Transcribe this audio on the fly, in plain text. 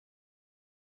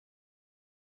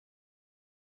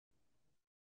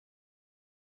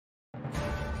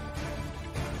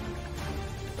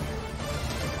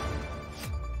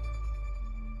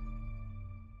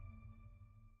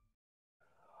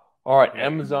All right,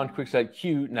 Amazon QuickSight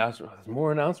Q. Now, there's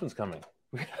more announcements coming.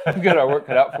 We've got our work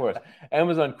cut out for us.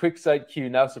 Amazon QuickSight Q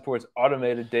now supports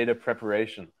automated data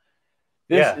preparation.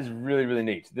 This is really, really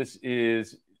neat. This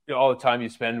is all the time you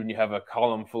spend when you have a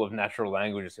column full of natural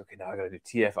languages. Okay, now I got to do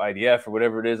TF, IDF, or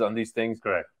whatever it is on these things.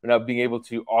 Correct. But now being able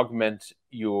to augment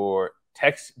your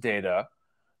text data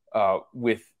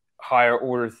with higher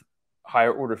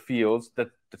order fields,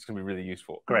 that's going to be really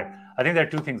useful. Correct. I think there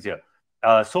are two things here.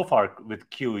 So far with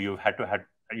Q, you've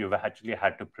actually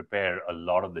had to prepare a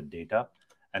lot of the data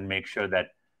and make sure that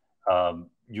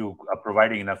you are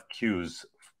providing enough cues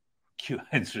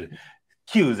as in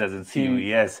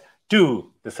CUES,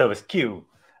 to the service Q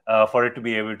for it to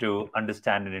be able to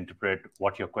understand and interpret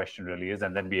what your question really is,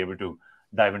 and then be able to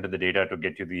dive into the data to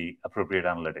get you the appropriate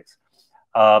analytics.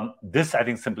 This, I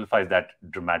think, simplifies that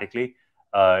dramatically.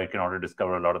 You can already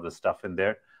discover a lot of the stuff in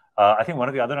there. I think one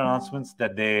of the other announcements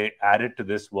that they added to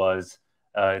this was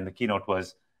in the keynote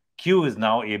was Q is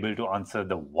now able to answer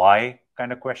the why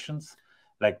kind of questions,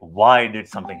 like why did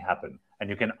something happen? And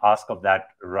you can ask of that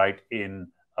right in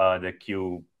the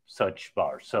Q search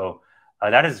bar. So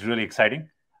that is really exciting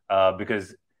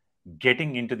because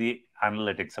getting into the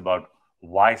analytics about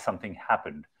why something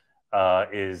happened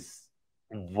is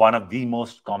one of the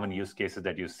most common use cases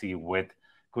that you see with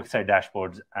QuickSight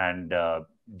dashboards and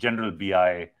general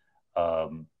BI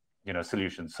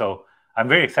solutions. So I'm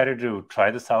very excited to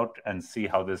try this out and see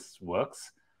how this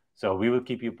works. So we will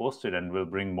keep you posted, and we'll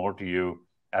bring more to you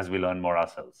as we learn more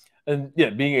ourselves. And yeah,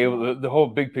 being able the whole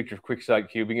big picture of QuickSight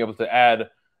Q, being able to add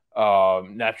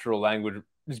natural language,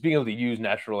 just being able to use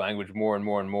natural language more and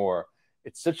more and more.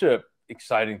 It's such a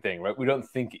exciting thing, right? We don't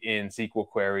think in SQL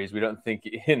queries, we don't think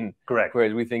in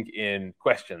queries, we think in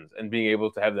questions, and being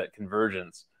able to have that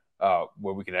convergence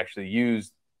where we can actually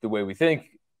use the way we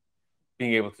think,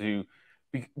 being able to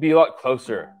be a lot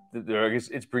closer. I guess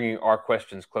it's bringing our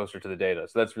questions closer to the data,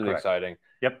 so that's really exciting.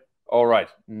 Yep. All right,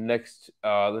 next,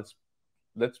 let's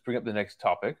bring up the next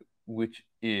topic, which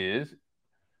is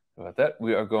about that.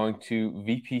 We are going to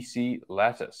VPC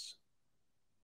Lattice.